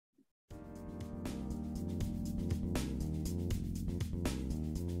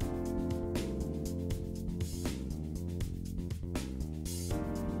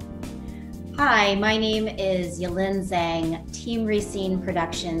Hi, my name is Yilin Zhang, Team Rayceen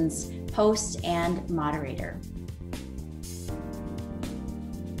Productions host and moderator.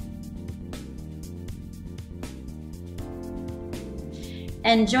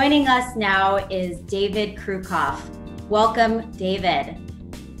 And joining us now is David Krucoff. Welcome, David.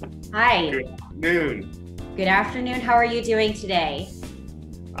 Hi. Good afternoon. Good afternoon. How are you doing today?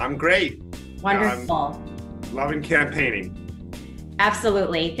 I'm great. Wonderful. Loving campaigning.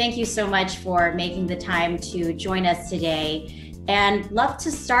 Absolutely. Thank you so much for making the time to join us today. And love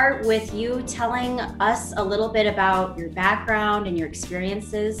to start with you telling us a little bit about your background and your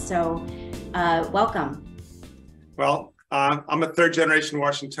experiences. So welcome. Well, I'm a third-generation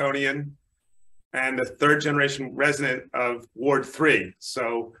Washingtonian and a third-generation resident of Ward 3.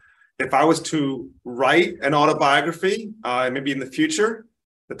 So if I was to write an autobiography, maybe in the future,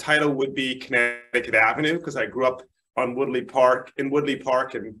 the title would be Connecticut Avenue, because I grew up on Woodley Park, and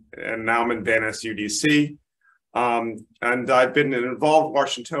now I'm in Van Ness, UDC. And I've been an involved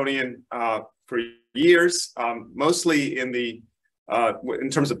Washingtonian for years, mostly in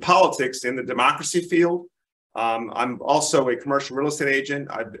terms of politics in the democracy field. I'm also a commercial real estate agent.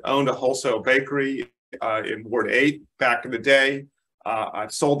 I've owned a wholesale bakery in Ward 8 back in the day.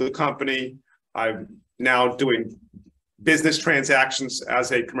 I've sold the company. I'm now doing business transactions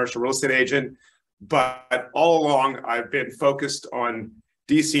as a commercial real estate agent. But all along, I've been focused on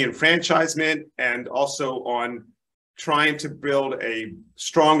DC enfranchisement and also on trying to build a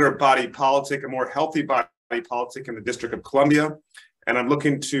stronger body politic, a more healthy body politic in the District of Columbia. And I'm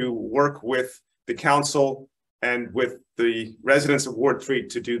looking to work with the council and with the residents of Ward 3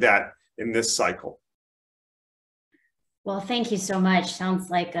 to do that in this cycle. Well, thank you so much. Sounds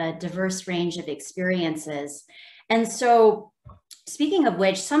like a diverse range of experiences. And so, speaking of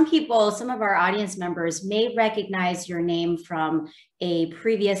which, some of our audience members may recognize your name from a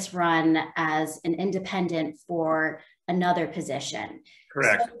previous run as an independent for another position.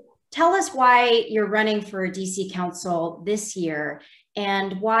 Correct. So tell us why you're running for DC Council this year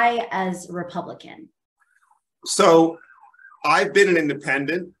and why as a Republican. So I've been an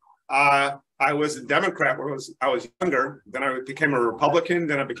independent. I was a Democrat when I was younger. Then I became a Republican.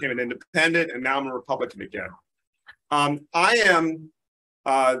 Then I became an independent, and now I'm a Republican again. I am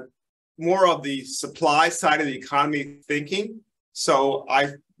more of the supply side of the economy thinking. So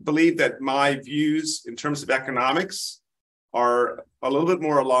I believe that my views in terms of economics are a little bit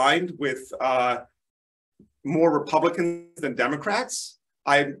more aligned with more Republicans than Democrats.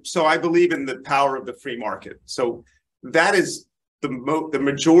 So I believe in the power of the free market. So that is the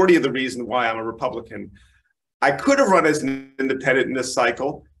majority of the reason why I'm a Republican. I could have run as an independent in this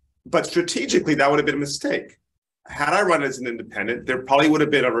cycle, but strategically that would have been a mistake. Had I run as an independent, there probably would have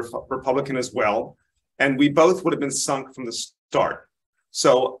been a Republican as well, and we both would have been sunk from the start.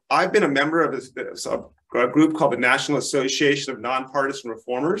 So I've been a member of a group called the National Association of Nonpartisan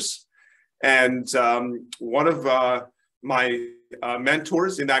Reformers, and one of my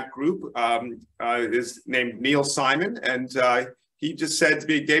mentors in that group is named Neil Simon, and he just said to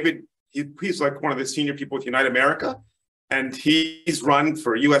me, David, he's like one of the senior people with Unite America, and he's run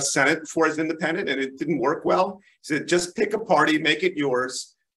for U.S. Senate before as an independent, and it didn't work well. He said, just pick a party, make it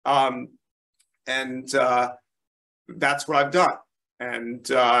yours, and that's what I've done. And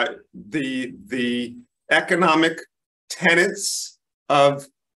the economic tenets of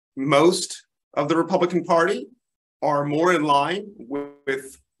most of the Republican Party are more in line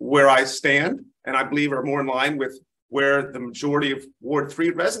with where I stand, and I believe are more in line with where the majority of Ward 3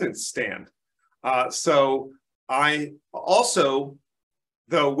 residents stand. So I also,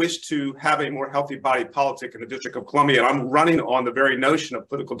 though, wish to have a more healthy body politic in the District of Columbia, and I'm running on the very notion of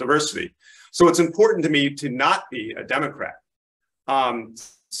political diversity. So it's important to me to not be a Democrat.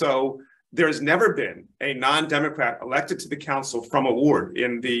 So there's never been a non-Democrat elected to the council from a ward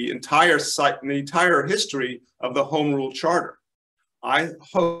in the entire history of the Home Rule Charter. I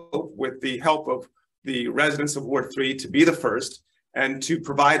hope, with the help of the residents of Ward 3, to be the first and to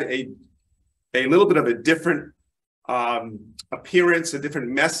provide a little bit of a different appearance, a different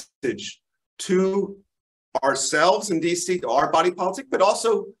message to ourselves in DC, to our body politic, but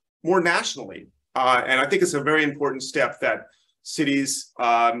also more nationally. And I think it's a very important step that cities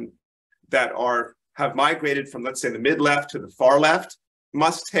that have migrated from, let's say, the mid-left to the far left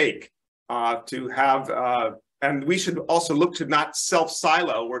must take to have, and we should also look to not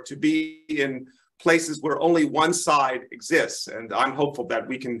self-silo or to be in places where only one side exists. And I'm hopeful that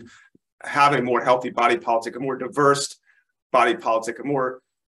we can have a more healthy body politic, a more diverse body politic, a more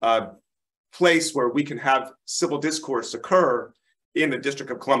place where we can have civil discourse occur in the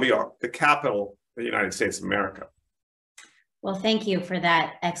District of Columbia, the capital of the United States of America. Well, thank you for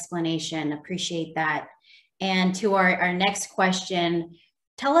that explanation. Appreciate that. And to our next question,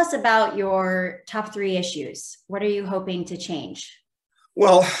 tell us about your top 3 issues. What are you hoping to change?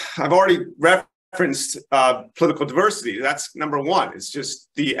 Well, I've already referenced political diversity. That's number 1. It's just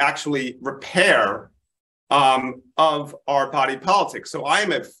the actually repair of our body politic. So I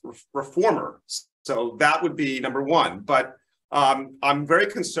am a reformer. So that would be number 1. But I'm very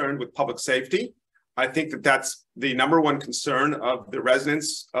concerned with public safety. I think that that's the number 1 concern of the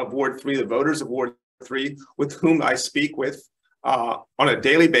residents of Ward 3, the voters of Ward 3, with whom I speak with on a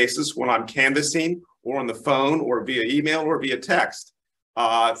daily basis when I'm canvassing or on the phone or via email or via text.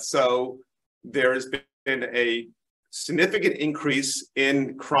 So there has been a significant increase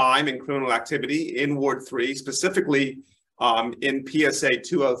in crime and criminal activity in Ward 3, specifically in PSA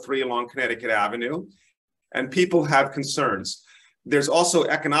 203 along Connecticut Avenue, and people have concerns. There's also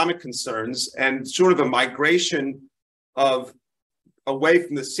economic concerns and sort of a migration of away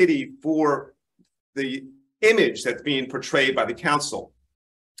from the city for the image that's being portrayed by the council.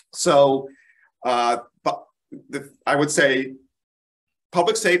 So I would say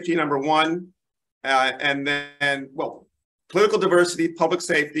public safety, number 1, and then, well, political diversity, public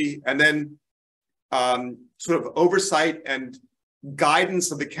safety, and then sort of oversight and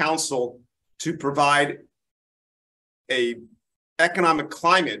guidance of the council to provide a economic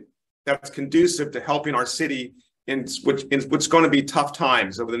climate that's conducive to helping our city in what's going to be tough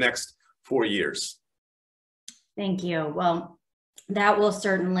times over the next 4 years. Thank you. Well, that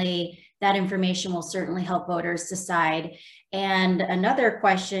information will certainly help voters decide. And another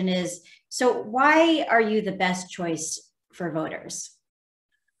question is, so why are you the best choice for voters?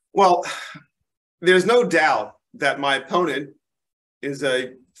 Well, there's no doubt that my opponent is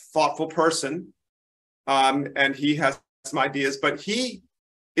a thoughtful person, and he has some ideas, but he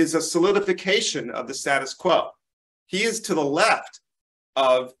is a solidification of the status quo. He is to the left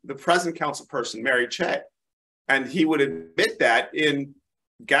of the present councilperson, Mary Che, and he would admit that in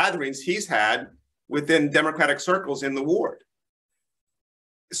gatherings he's had within Democratic circles in the ward.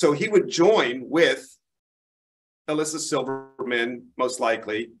 So he would join with Alyssa Silverman, most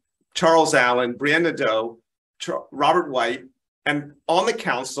likely, Charles Allen, Brianne Nadeau, Robert White, and on the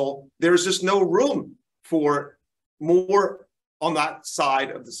council, there's just no room for more on that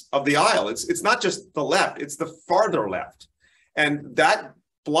side of the aisle. It's not just the left, it's the farther left. And that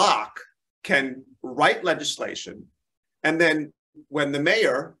bloc can write legislation. And then when the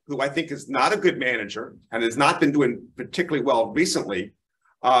mayor, who I think is not a good manager and has not been doing particularly well recently,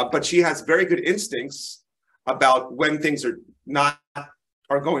 but she has very good instincts about when things are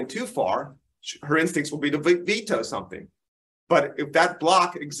going too far, her instincts will be to veto something. But if that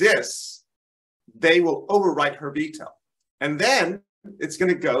bloc exists, they will overwrite her veto. And then it's going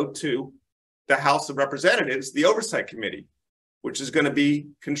to go to the House of Representatives, the Oversight Committee, which is going to be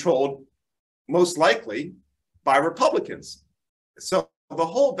controlled most likely by Republicans. So the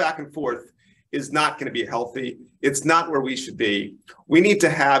whole back and forth is not going to be healthy. It's not where we should be. We need to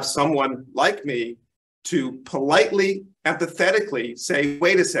have someone like me to politely, empathetically say,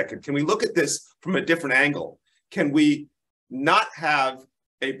 wait a second, can we look at this from a different angle? Can we not have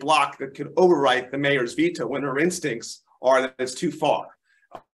a bloc that can overwrite the mayor's veto when her instincts are that it's too far?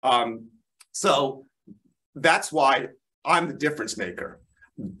 So that's why I'm the difference maker.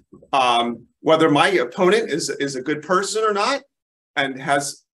 Whether my opponent is a good person or not and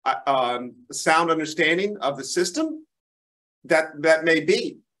has a sound understanding of the system, that may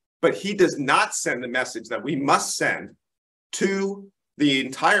be. But he does not send the message that we must send to the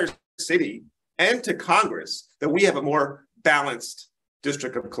entire city and to Congress that we have a more balanced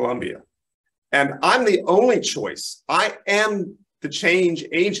District of Columbia. And I'm the only choice. I am the change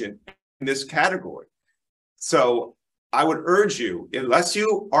agent in this category. So I would urge you, unless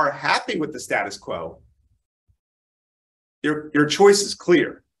you are happy with the status quo, your choice is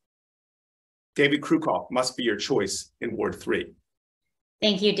clear. David Krucoff must be your choice in Ward 3.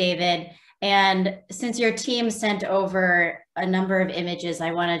 Thank you, David. And since your team sent over a number of images,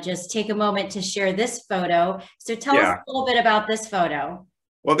 I want to just take a moment to share this photo. So tell us a little bit about this photo.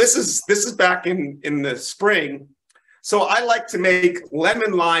 Well, this is back in the spring. So I like to make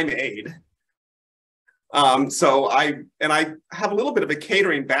lemon limeade. So I have a little bit of a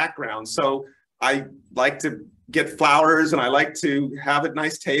catering background. So I like to get flowers and I like to have a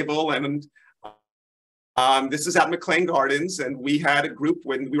nice table. And this is at McLean Gardens, and we had a group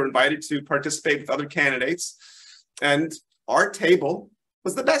when we were invited to participate with other candidates, and our table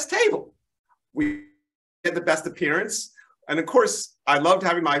was the best table. We had the best appearance, and of course, I loved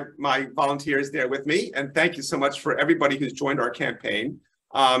having my volunteers there with me, and thank you so much for everybody who's joined our campaign.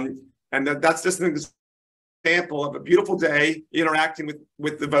 And that's just an example of a beautiful day interacting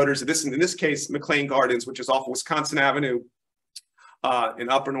with the voters. In this case, McLean Gardens, which is off Wisconsin Avenue in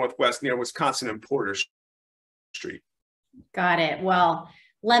Upper Northwest near Wisconsin and Porter Street. Got it. Well,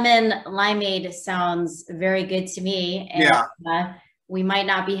 lemon limeade sounds very good to me. And, yeah. We might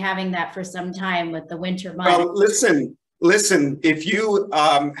not be having that for some time with the winter months. Well, listen, if you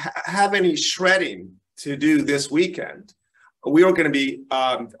have any shredding to do this weekend, we are going to be,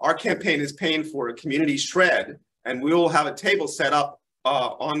 our campaign is paying for a community shred, and we will have a table set up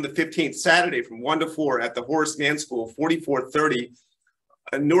on the 15th Saturday from 1 to 4 at the Horace Mann School, 4430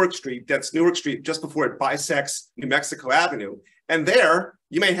 Newark Street. That's Newark Street just before it bisects New Mexico Avenue. And there,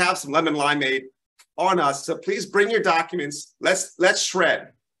 you may have some lemon limeade on us. So please bring your documents. Let's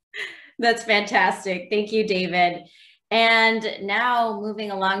shred. That's fantastic. Thank you, David. And now moving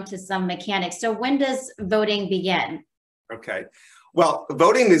along to some mechanics. So when does voting begin? Okay. Well,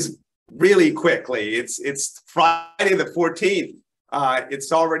 voting is really quickly. It's Friday the 14th.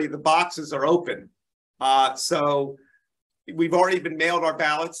 It's already, the boxes are open. So we've already been mailed our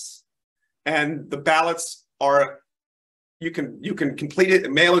ballots, and the ballots are, you can complete it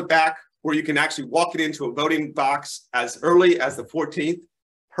and mail it back, or you can actually walk it into a voting box as early as the 14th.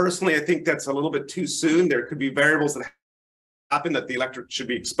 Personally, I think that's a little bit too soon. There could be variables that happen that the electorate should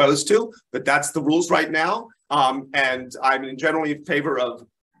be exposed to, but that's the rules right now. And I'm generally in favor of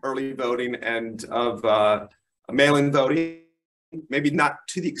early voting and of mail-in voting. Maybe not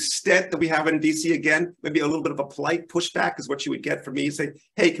to the extent that we have in DC again. Maybe a little bit of a polite pushback is what you would get from me. Say,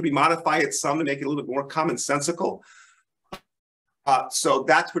 hey, can we modify it some to make it a little bit more commonsensical? So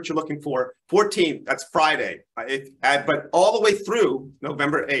that's what you're looking for. 14th, that's Friday, but all the way through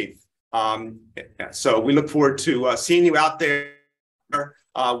November 8th. So we look forward to seeing you out there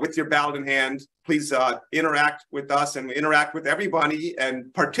with your ballot in hand. Please interact with us and interact with everybody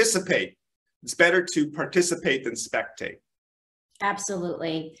and participate. It's better to participate than spectate.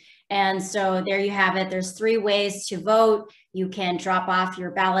 Absolutely. And so there you have it. There's 3 ways to vote. You can drop off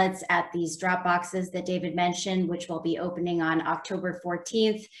your ballots at these drop boxes that David mentioned, which will be opening on October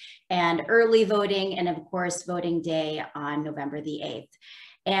 14th, and early voting, and of course, voting day on November the 8th.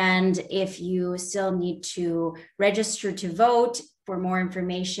 And if you still need to register to vote, for more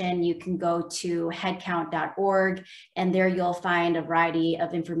information, you can go to headcount.org, and there you'll find a variety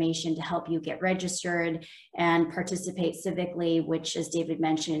of information to help you get registered and participate civically, which, as David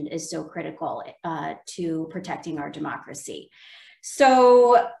mentioned, is so critical to protecting our democracy.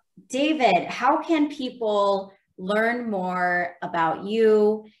 So, David, how can people learn more about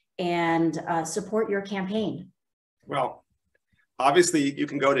you and support your campaign? Well, obviously, you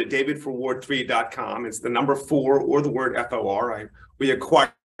can go to davidforward3.com. It's the number 4 or the word FOR. We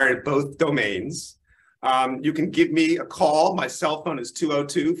acquired both domains. You can give me a call. My cell phone is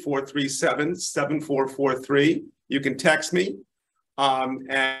 202-437-7443. You can text me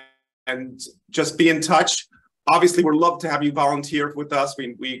and just be in touch. Obviously, we'd love to have you volunteer with us.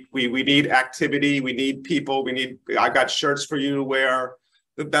 We need activity. We need people. I got shirts for you to wear,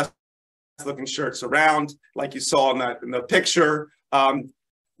 the best looking shirts around, like you saw in the picture.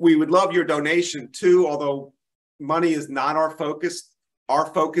 We would love your donation too, although money is not our focus. Our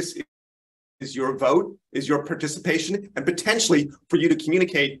focus is your vote, is your participation, and potentially for you to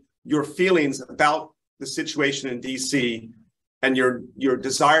communicate your feelings about the situation in DC and your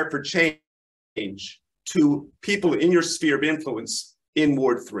desire for change to people in your sphere of influence in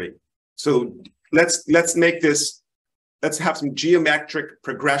Ward 3. So let's make this, let's have some geometric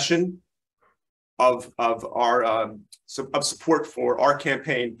progression of our support for our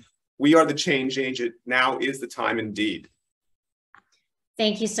campaign. We are the change agent. Now is the time indeed.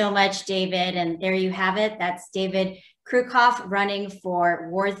 Thank you so much, David. And there you have it. That's David Krucoff running for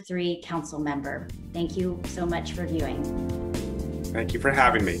Ward 3 council member. Thank you so much for viewing. Thank you for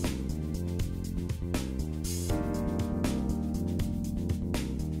having me.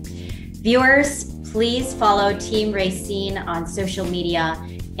 Viewers, please follow Team Rayceen on social media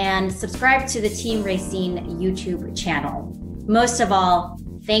and subscribe to the Team Rayceen YouTube channel. Most of all,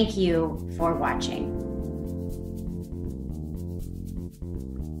 thank you for watching.